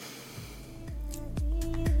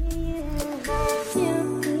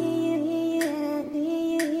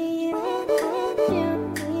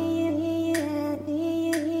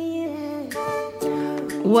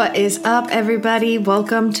What is up, everybody?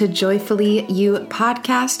 Welcome to Joyfully You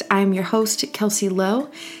podcast. I'm your host, Kelsey Lowe,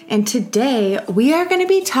 and today we are going to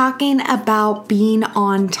be talking about being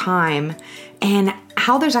on time and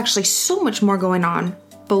how there's actually so much more going on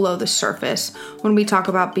below the surface when we talk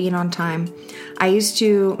about being on time. I used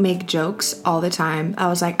to make jokes all the time. I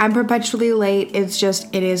was like, I'm perpetually late.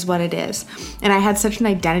 It is what it is. And I had such an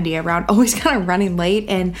identity around always kind of running late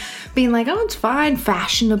and being like, oh, it's fine,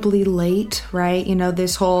 fashionably late, right? You know,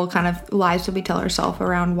 this whole kind of lies that we tell ourselves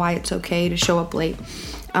around why it's okay to show up late.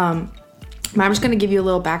 I'm just going to give you a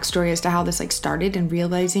little backstory as to how this started and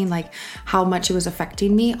realizing how much it was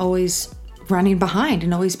affecting me, always running behind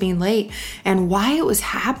and always being late, and why it was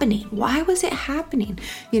happening. Why was it happening?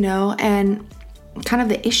 And kind of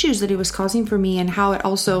the issues that it was causing for me, and how it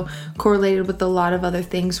also correlated with a lot of other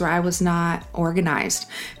things where I was not organized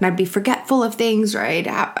and I'd be forgetful of things, right?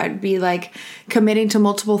 I'd be committing to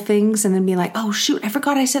multiple things and then be like, oh shoot, I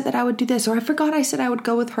forgot I said that I would do this, or I forgot I said I would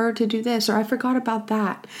go with her to do this, or I forgot about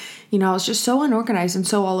that. I was just so unorganized and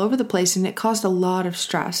so all over the place, and it caused a lot of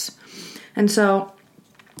stress. And so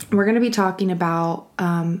we're going to be talking about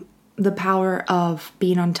the power of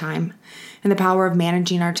being on time, and the power of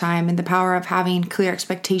managing our time, and the power of having clear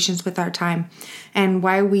expectations with our time, and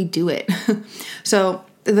why we do it. So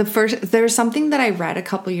there's something that I read a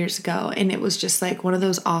couple years ago, and it was just one of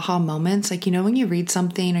those aha moments. when you read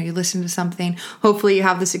something or you listen to something, hopefully you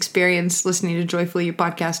have this experience listening to Joyfully You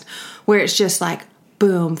podcast, where it's just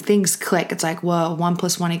boom, things click. It's whoa, 1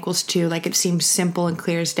 + 1 = 2. It seems simple and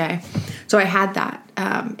clear as day. So I had that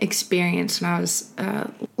experience when I was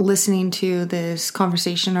listening to this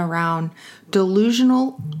conversation around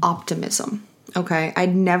delusional optimism. Okay,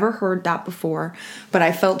 I'd never heard that before, but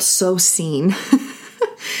I felt so seen.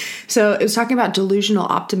 So it was talking about delusional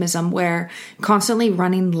optimism, where constantly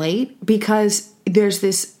running late because there's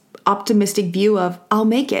this optimistic view of, I'll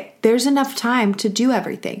make it. There's enough time to do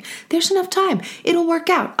everything. There's enough time. It'll work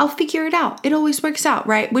out. I'll figure it out. It always works out,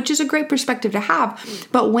 right? Which is a great perspective to have.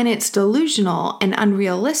 But when it's delusional and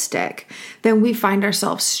unrealistic, then we find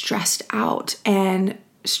ourselves stressed out and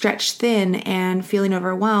stretched thin and feeling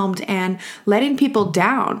overwhelmed and letting people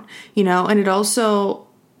down, and it also,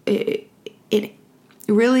 it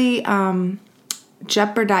really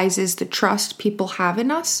jeopardizes the trust people have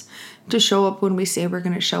in us to show up when we say we're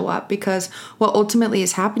going to show up, because what ultimately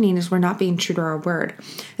is happening is we're not being true to our word.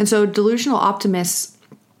 And so delusional optimists,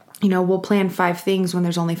 will plan 5 things when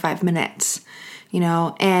there's only 5 minutes,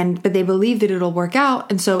 but they believe that it'll work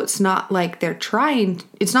out. And so it's not like you're trying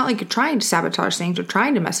to sabotage things or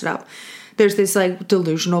trying to mess it up. There's this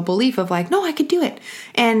delusional belief of no, I could do it.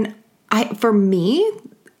 And for me,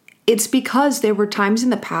 it's because there were times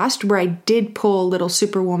in the past where I did pull little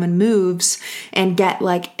superwoman moves and get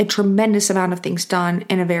a tremendous amount of things done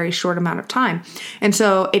in a very short amount of time. And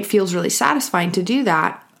so it feels really satisfying to do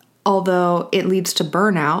that, although it leads to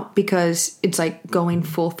burnout because it's going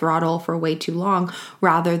full throttle for way too long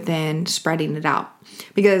rather than spreading it out.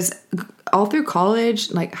 Because all through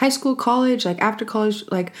college, high school, college, after college,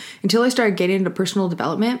 until I started getting into personal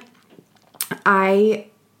development, I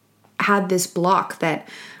had this block that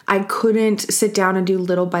I couldn't sit down and do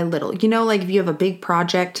little by little. If you have a big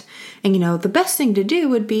project and, the best thing to do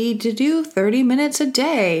would be to do 30 minutes a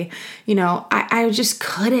day. I just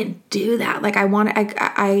couldn't do that.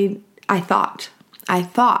 I thought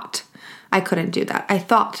I couldn't do that. I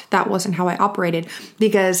thought that wasn't how I operated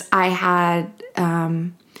because I had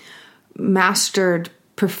mastered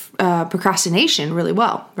procrastination really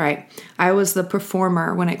well, right? I was the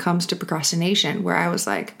performer when it comes to procrastination, where I was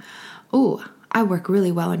ooh, I work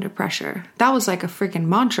really well under pressure. That was a freaking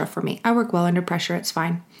mantra for me. I work well under pressure. It's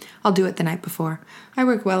fine. I'll do it the night before. I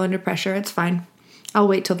work well under pressure. It's fine. I'll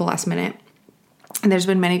wait till the last minute. And there's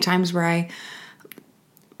been many times where I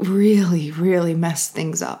really, really messed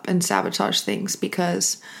things up and sabotaged things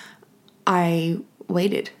because I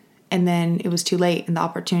waited, and then it was too late and the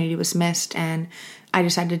opportunity was missed, and I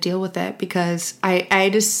just had to deal with it because I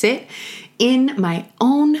had to sit in my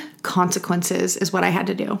own consequences is what I had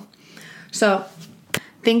to do. So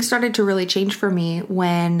things started to really change for me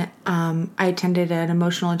when I attended an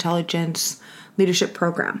emotional intelligence leadership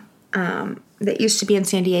program that used to be in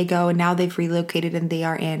San Diego, and now they've relocated and they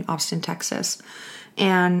are in Austin, Texas.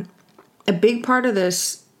 And a big part of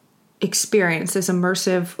this experience, this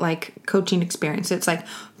immersive coaching experience, it's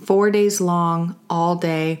 4 days long, all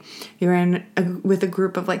day. You're with a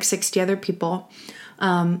group of 60 other people.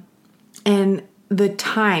 And the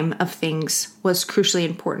time of things was crucially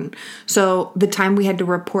important. So the time we had to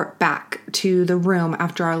report back to the room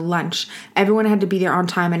after our lunch, everyone had to be there on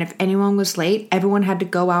time. And if anyone was late, everyone had to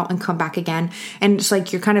go out and come back again. And it's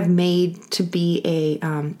like, you're kind of made to be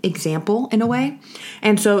a example in a way.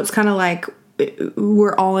 And so it's kind of like,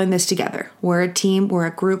 we're all in this together. We're a team, we're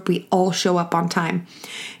a group, we all show up on time.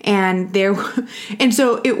 And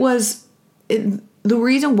so it was, the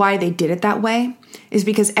reason why they did it that way is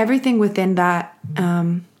because everything within that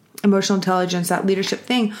emotional intelligence, that leadership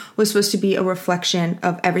thing, was supposed to be a reflection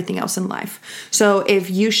of everything else in life. So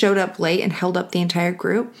if you showed up late and held up the entire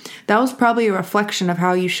group, that was probably a reflection of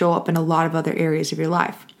how you show up in a lot of other areas of your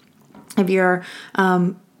life. If you're,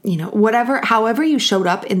 however you showed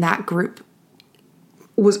up in that group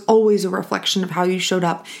was always a reflection of how you showed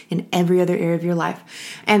up in every other area of your life.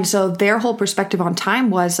 And so their whole perspective on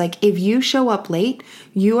time was like, if you show up late,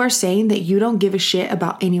 you are saying that you don't give a shit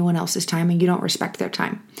about anyone else's time and you don't respect their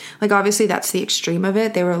time. Like, obviously that's the extreme of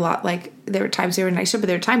it. They were there were times they were nicer, but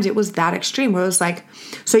there were times it was that extreme where it was like,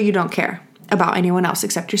 so you don't care about anyone else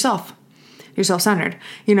except yourself. You're self-centered,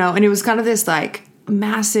 and it was kind of this like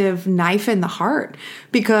massive knife in the heart,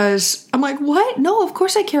 because I'm like, what? No, of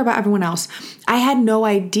course I care about everyone else. I had no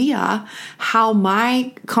idea how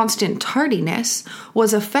my constant tardiness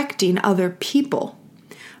was affecting other people.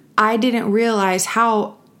 I didn't realize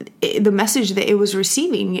how the message that it was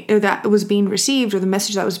receiving, or that was being received, or the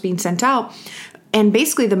message that was being sent out. And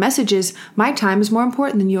basically the message is, my time is more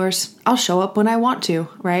important than yours. I'll show up when I want to,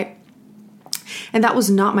 right? And that was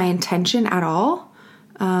not my intention at all.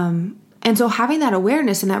 And so having that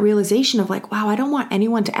awareness and that realization of like, wow, I don't want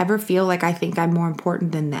anyone to ever feel like I think I'm more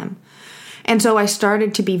important than them. And so I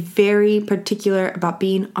started to be very particular about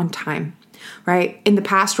being on time, right? In the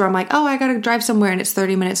past where I'm like, oh, I got to drive somewhere and it's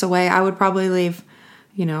 30 minutes away, I would probably leave,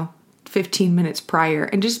 15 minutes prior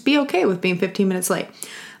and just be okay with being 15 minutes late.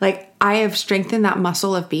 Like, I have strengthened that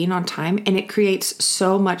muscle of being on time, and it creates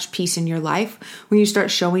so much peace in your life when you start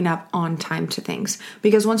showing up on time to things.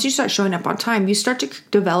 Because once you start showing up on time, you start to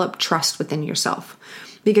develop trust within yourself,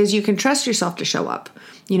 because you can trust yourself to show up,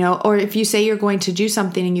 or if you say you're going to do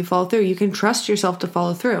something and you follow through, you can trust yourself to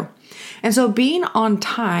follow through. And so being on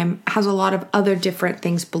time has a lot of other different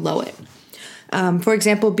things below it. For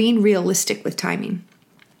example, being realistic with timing.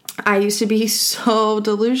 I used to be so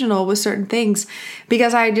delusional with certain things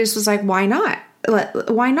because I just was like, why not?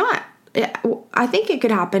 Why not? I think it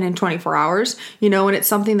could happen in 24 hours, and it's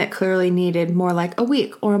something that clearly needed more like a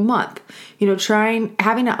week or a month,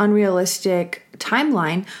 having an unrealistic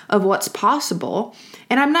timeline of what's possible.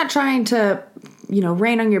 And I'm not trying to,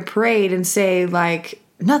 rain on your parade and say like,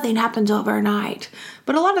 nothing happens overnight.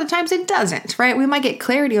 But a lot of the times it doesn't, right? We might get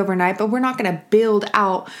clarity overnight, but we're not going to build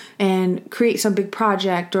out and create some big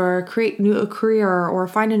project or create a career or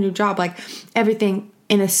find a new job, like everything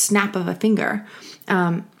in a snap of a finger.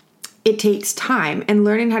 It takes time, and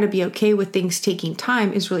learning how to be okay with things taking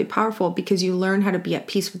time is really powerful because you learn how to be at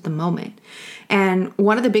peace with the moment. And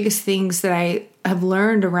one of the biggest things that I have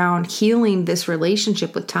learned around healing this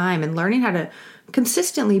relationship with time and learning how to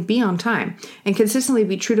consistently be on time and consistently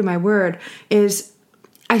be true to my word is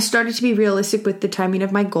I started to be realistic with the timing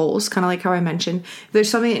of my goals, kind of like how I mentioned. If there's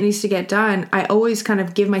something that needs to get done, I always kind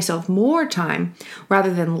of give myself more time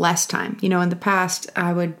rather than less time. In the past,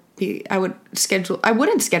 I wouldn't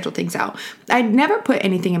schedule things out. I'd never put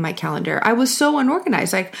anything in my calendar. I was so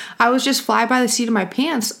unorganized. Like, I was just fly by the seat of my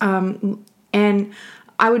pants. And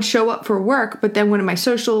I would show up for work, but then when my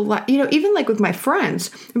social, even like with my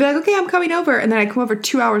friends, I'd be like, okay, I'm coming over. And then I come over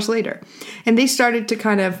 2 hours later, and they started to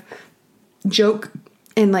kind of joke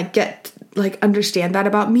and understand that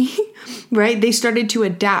about me, right? They started to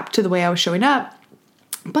adapt to the way I was showing up,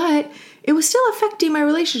 but it was still affecting my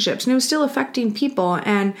relationships, and it was still affecting people,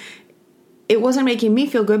 and it wasn't making me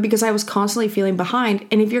feel good because I was constantly feeling behind.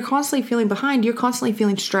 And if you're constantly feeling behind, you're constantly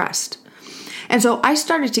feeling stressed. And so I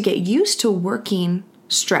started to get used to working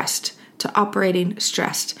stressed, to operating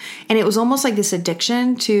stressed. And it was almost like this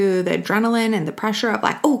addiction to the adrenaline and the pressure of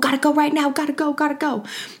like, oh, gotta go right now, gotta go.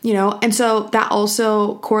 And so that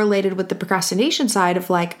also correlated with the procrastination side of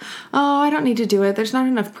like, oh, I don't need to do it. There's not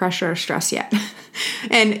enough pressure or stress yet.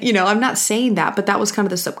 And, I'm not saying that, but that was kind of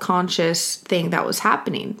the subconscious thing that was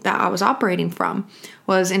happening, that I was operating from,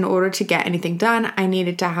 was in order to get anything done, I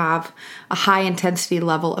needed to have a high intensity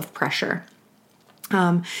level of pressure.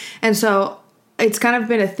 And so it's kind of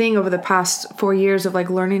been a thing over the past 4 years of like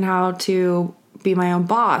learning how to be my own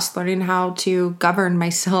boss, learning how to govern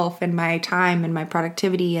myself and my time and my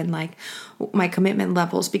productivity and like my commitment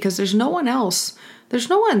levels, because there's no one else that's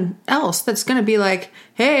going to be like,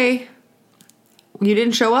 hey, you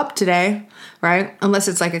didn't show up today, right? Unless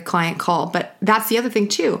it's like a client call. But that's the other thing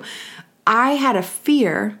too. I had a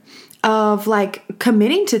fear of like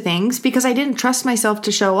committing to things because I didn't trust myself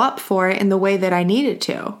to show up for it in the way that I needed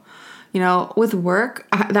to. You know, with work,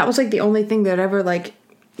 that was like the only thing that I'd ever like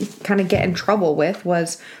kind of get in trouble with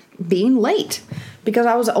was being late because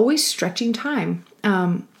I was always stretching time.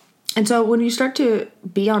 And so when you start to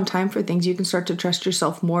be on time for things, you can start to trust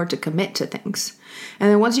yourself more to commit to things. And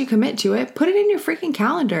then once you commit to it, put it in your freaking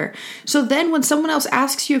calendar. So then when someone else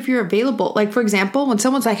asks you if you're available, like for example, when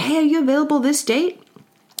someone's like, hey, are you available this date?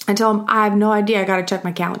 I tell them, I have no idea. I got to check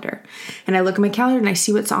my calendar. And I look at my calendar and I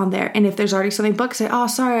see what's on there. And if there's already something booked, I say, oh,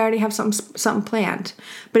 sorry, I already have something planned.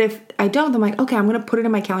 But if I don't, I'm like, okay, I'm going to put it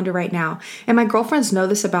in my calendar right now. And my girlfriends know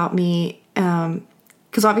this about me.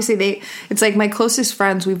 Because obviously it's like my closest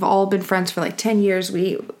friends, we've all been friends for like 10 years,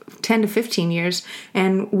 10 to 15 years,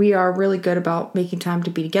 and we are really good about making time to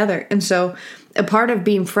be together. And so a part of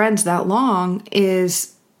being friends that long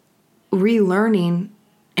is relearning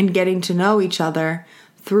and getting to know each other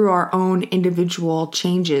through our own individual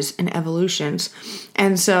changes and evolutions.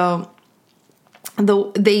 And so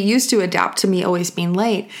they used to adapt to me always being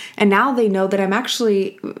late. And now they know that I'm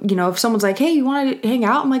actually, you know, if someone's like, hey, you want to hang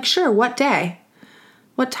out? I'm like, sure. What day?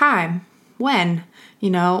 What time? When?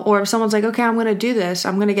 You know, or if someone's like, okay, I'm going to do this.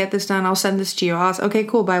 I'm going to get this done. I'll send this to you. Okay,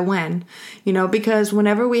 cool. By when? You know, because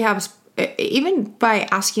whenever we have, even by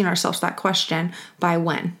asking ourselves that question, by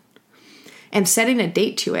when? And setting a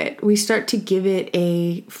date to it, we start to give it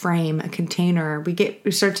a frame, a container.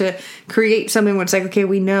 We start to create something where it's like, okay,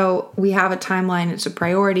 we know we have a timeline, it's a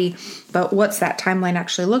priority, but what's that timeline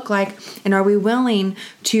actually look like? And are we willing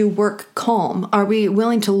to work calm? Are we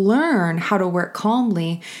willing to learn how to work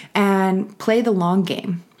calmly and play the long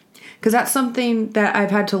game? Because that's something that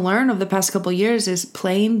I've had to learn over the past couple of years is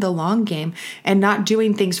playing the long game and not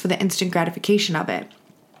doing things for the instant gratification of it.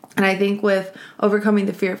 And I think with overcoming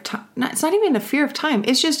the fear of time, it's not even a fear of time.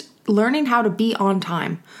 It's just learning how to be on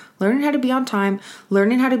time. Learning how to be on time,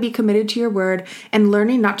 learning how to be committed to your word, and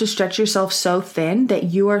learning not to stretch yourself so thin that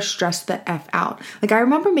you are stressed the F out. Like I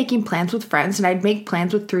remember making plans with friends, and I'd make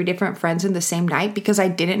plans with 3 different friends in the same night because I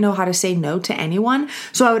didn't know how to say no to anyone.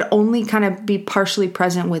 So I would only kind of be partially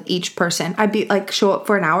present with each person. I'd be like, show up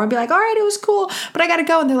for an hour and be like, all right, it was cool, but I got to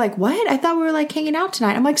go. And they're like, what? I thought we were like hanging out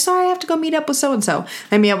tonight. I'm like, sorry, I have to go meet up with so-and-so.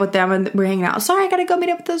 I meet up with them and we're hanging out. Sorry, I got to go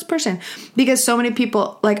meet up with this person. Because so many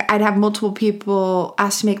people, like I'd have multiple people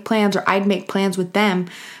ask to make plans, or I'd make plans with them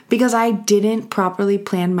because I didn't properly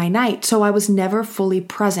plan my night. So I was never fully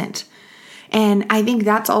present. And I think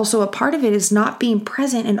that's also a part of it is not being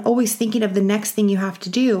present and always thinking of the next thing you have to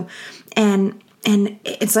do. And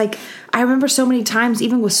it's like, I remember so many times,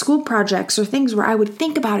 even with school projects or things where I would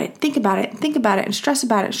think about it, and stress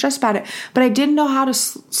about it. But I didn't know how to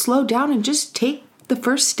slow down and just take the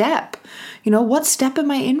first step. You know, what step am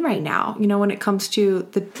I in right now? You know, when it comes to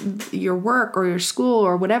your work or your school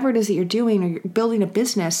or whatever it is that you're doing, or you're building a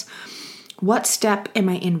business, what step am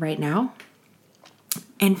I in right now?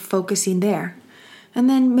 And focusing there. And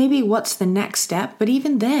then maybe what's the next step? But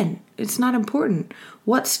even then, it's not important.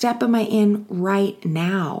 What step am I in right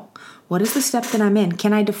now? What is the step that I'm in?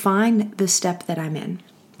 Can I define the step that I'm in?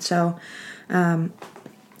 So,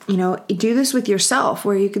 you know, do this with yourself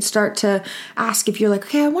where you could start to ask if you're like,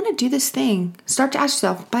 okay, I want to do this thing. Start to ask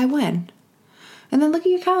yourself, by when? And then look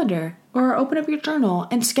at your calendar or open up your journal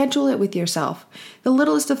and schedule it with yourself. The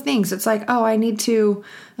littlest of things. It's like, oh, I need to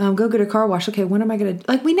go get a car wash. Okay, when am I going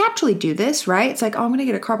to, like we naturally do this, right? It's like, oh, I'm going to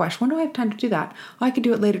get a car wash. When do I have time to do that? Oh, I could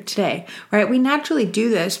do it later today, right? We naturally do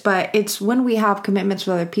this, but it's when we have commitments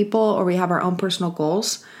with other people or we have our own personal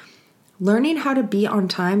goals. Learning how to be on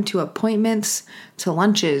time to appointments, to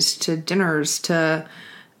lunches, to dinners, to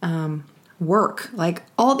work, like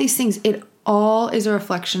all these things, it all is a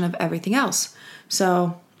reflection of everything else.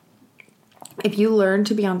 So if you learn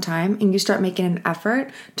to be on time and you start making an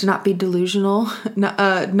effort to not be delusional,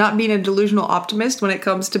 not being a delusional optimist when it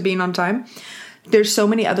comes to being on time, there's so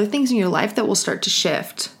many other things in your life that will start to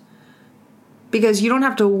shift. Because you don't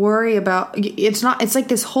have to worry about, it's like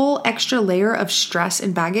this whole extra layer of stress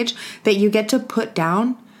and baggage that you get to put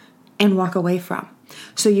down and walk away from.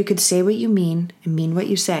 So you could say what you mean and mean what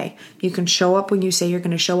you say. You can show up when you say you're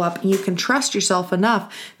going to show up, and you can trust yourself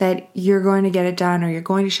enough that you're going to get it done, or you're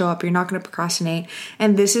going to show up, you're not going to procrastinate.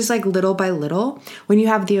 And this is like little by little, when you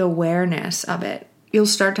have the awareness of it, you'll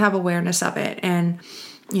start to have awareness of it. And,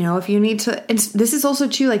 you know, if you need to, this is also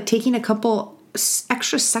too, like taking a couple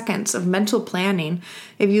extra seconds of mental planning.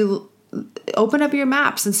 If you open up your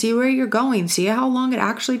maps and see where you're going, see how long it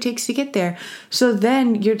actually takes to get there. So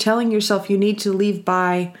then you're telling yourself you need to leave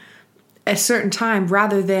by a certain time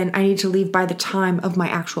rather than I need to leave by the time of my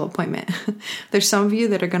actual appointment. There's some of you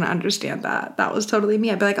that are going to understand that. That was totally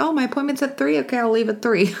me. I'd be like, oh, my appointment's at 3. Okay, I'll leave at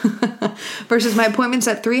 3. Versus my appointment's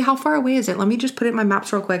at 3. How far away is it? Let me just put it in my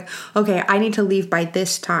maps real quick. Okay, I need to leave by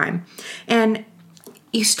this time. And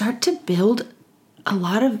you start to build a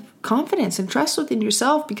lot of confidence and trust within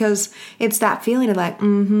yourself because it's that feeling of like,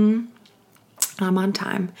 I'm on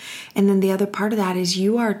time. And then the other part of that is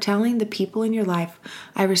you are telling the people in your life,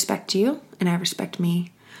 I respect you and I respect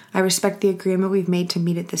me. I respect the agreement we've made to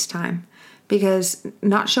meet at this time. Because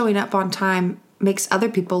not showing up on time makes other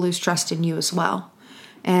people lose trust in you as well.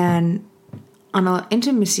 And on an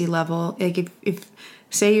intimacy level, like if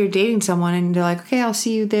say you're dating someone and they're like, okay, I'll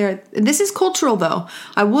see you there. And this is cultural though.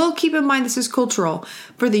 I will keep in mind this is cultural.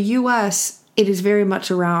 For the US, it is very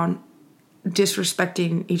much around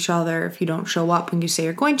disrespecting each other if you don't show up when you say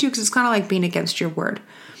you're going to, because it's kind of like being against your word.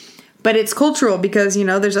 But it's cultural because,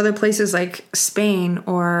 there's other places like Spain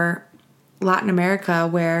or Latin America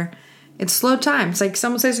where it's slow time. It's like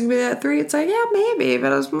someone says it's going to be there at 3. It's like, yeah, maybe.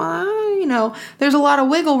 But it's, there's a lot of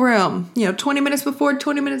wiggle room. 20 minutes before,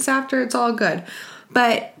 20 minutes after, it's all good.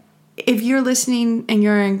 But if you're listening and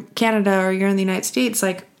you're in Canada or you're in the United States,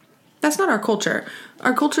 like, that's not our culture.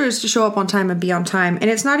 Our culture is to show up on time and be on time. And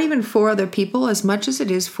it's not even for other people as much as it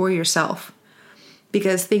is for yourself.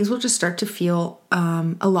 Because things will just start to feel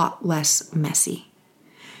a lot less messy.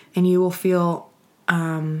 And you will feel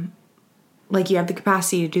like you have the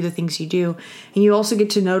capacity to do the things you do. And you also get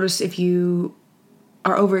to notice if you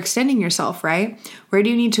are overextending yourself, right? Where do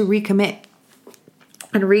you need to recommit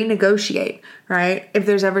and renegotiate, right? If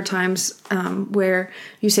there's ever times where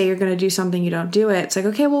you say you're going to do something, you don't do it. It's like,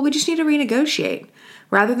 okay, well, we just need to renegotiate.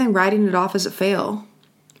 Rather than writing it off as a fail,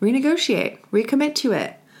 renegotiate, recommit to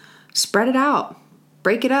it, spread it out,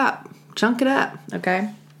 break it up, chunk it up,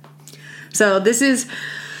 okay? So this is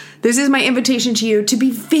my invitation to you to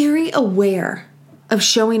be very aware of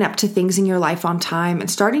showing up to things in your life on time and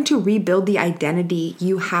starting to rebuild the identity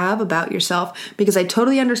you have about yourself, because I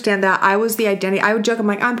totally understand that. I was the identity. I would joke, I'm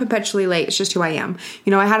like, I'm perpetually late. It's just who I am.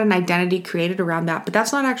 I had an identity created around that, but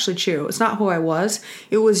that's not actually true. It's not who I was.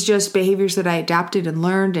 It was just behaviors that I adapted and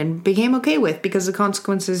learned and became okay with because the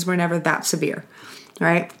consequences were never that severe,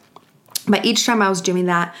 right? But each time I was doing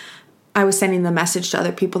that, I was sending the message to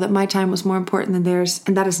other people that my time was more important than theirs.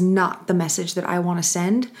 And that is not the message that I want to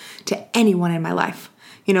send to anyone in my life.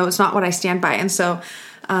 It's not what I stand by. And so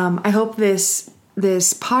I hope this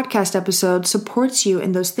podcast episode supports you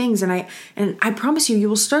in those things. And I promise you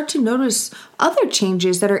will start to notice other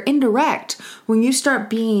changes that are indirect when you start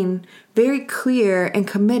being very clear and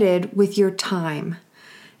committed with your time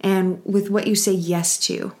and with what you say yes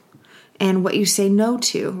to. And what you say no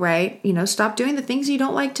to, right? Stop doing the things you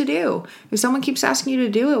don't like to do. If someone keeps asking you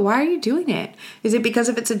to do it, why are you doing it? Is it because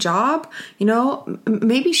if it's a job?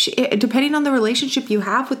 Maybe depending on the relationship you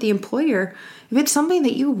have with the employer, if it's something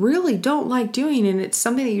that you really don't like doing and it's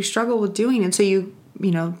something that you struggle with doing and so you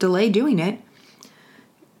delay doing it,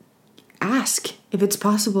 ask if it's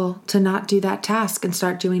possible to not do that task and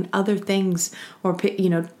start doing other things or,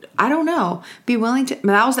 I don't know. Be willing to,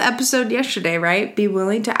 that was the episode yesterday, right? Be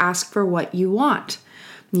willing to ask for what you want.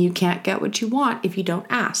 You can't get what you want if you don't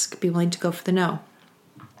ask. Be willing to go for the no.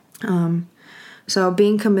 So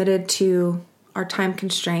being committed to our time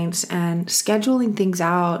constraints and scheduling things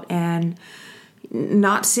out and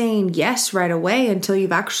not saying yes right away until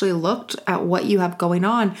you've actually looked at what you have going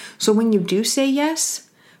on. So when you do say yes,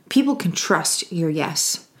 people can trust your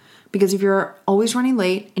yes. Because if you're always running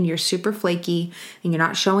late and you're super flaky and you're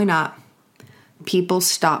not showing up, people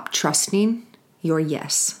stop trusting your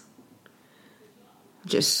yes.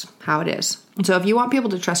 Just how it is. And so if you want people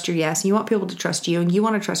to trust your yes, and you want people to trust you, and you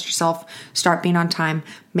want to trust yourself, start being on time,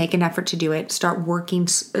 make an effort to do it, start working,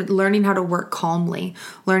 learning how to work calmly,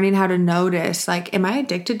 learning how to notice, like, am I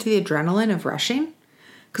addicted to the adrenaline of rushing?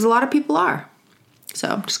 Because a lot of people are.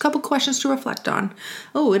 So just a couple questions to reflect on.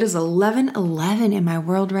 Oh, it is 11:11 in my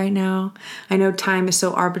world right now. I know time is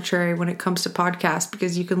so arbitrary when it comes to podcasts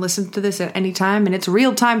because you can listen to this at any time and it's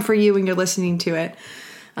real time for you when you're listening to it.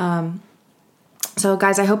 So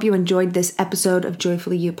guys, I hope you enjoyed this episode of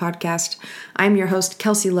Joyfully You podcast. I'm your host,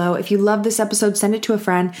 Kelsey Lowe. If you love this episode, send it to a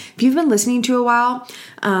friend. If you've been listening to a while,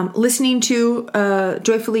 listening to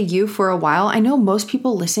Joyfully You for a while, I know most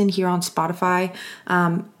people listen here on Spotify,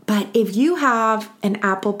 but if you have an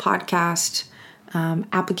Apple Podcast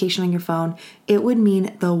application on your phone, it would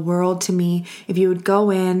mean the world to me if you would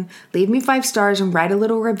go in, leave me 5 stars and write a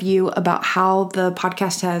little review about how the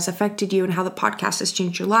podcast has affected you and how the podcast has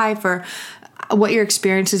changed your life, or what your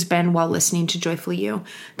experience has been while listening to Joyfully You.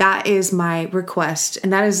 That is my request.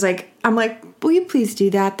 And that is like, I'm like, will you please do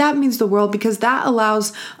that? That means the world, because that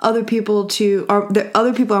allows other people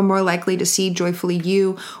other people are more likely to see Joyfully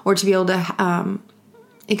You, or to be able to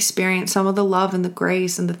experience some of the love and the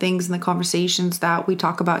grace and the things and the conversations that we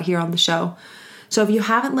talk about here on the show. So if you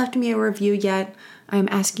haven't left me a review yet, I'm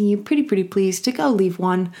asking you pretty please to go leave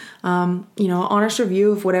one, honest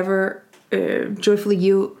review of whatever Joyfully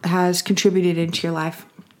You has contributed into your life.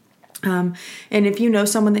 And if you know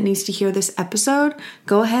someone that needs to hear this episode,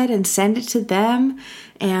 go ahead and send it to them,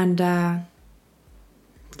 and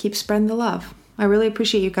keep spreading the love. I really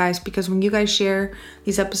appreciate you guys, because when you guys share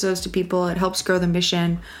these episodes to people, it helps grow the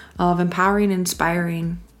mission of empowering and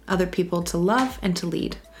inspiring other people to love and to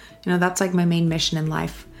lead. That's like my main mission in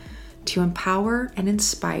life, to empower and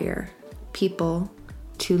inspire people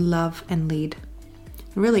to love and lead.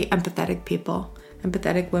 Really empathetic people,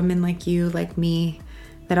 empathetic women like you, like me,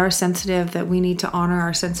 that are sensitive, that we need to honor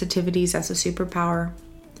our sensitivities as a superpower.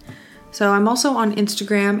 So I'm also on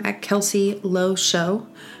Instagram at Kelsey Low Show.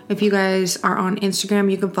 If you guys are on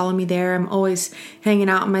Instagram, you can follow me there. I'm always hanging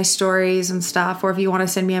out in my stories and stuff. Or if you want to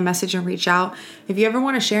send me a message and reach out. If you ever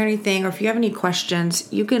want to share anything, or if you have any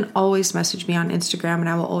questions, you can always message me on Instagram and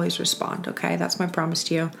I will always respond. Okay, that's my promise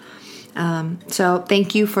to you. So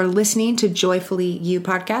thank you for listening to Joyfully You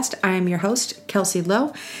podcast. I am your host, Kelsey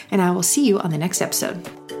Low, and I will see you on the next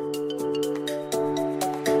episode.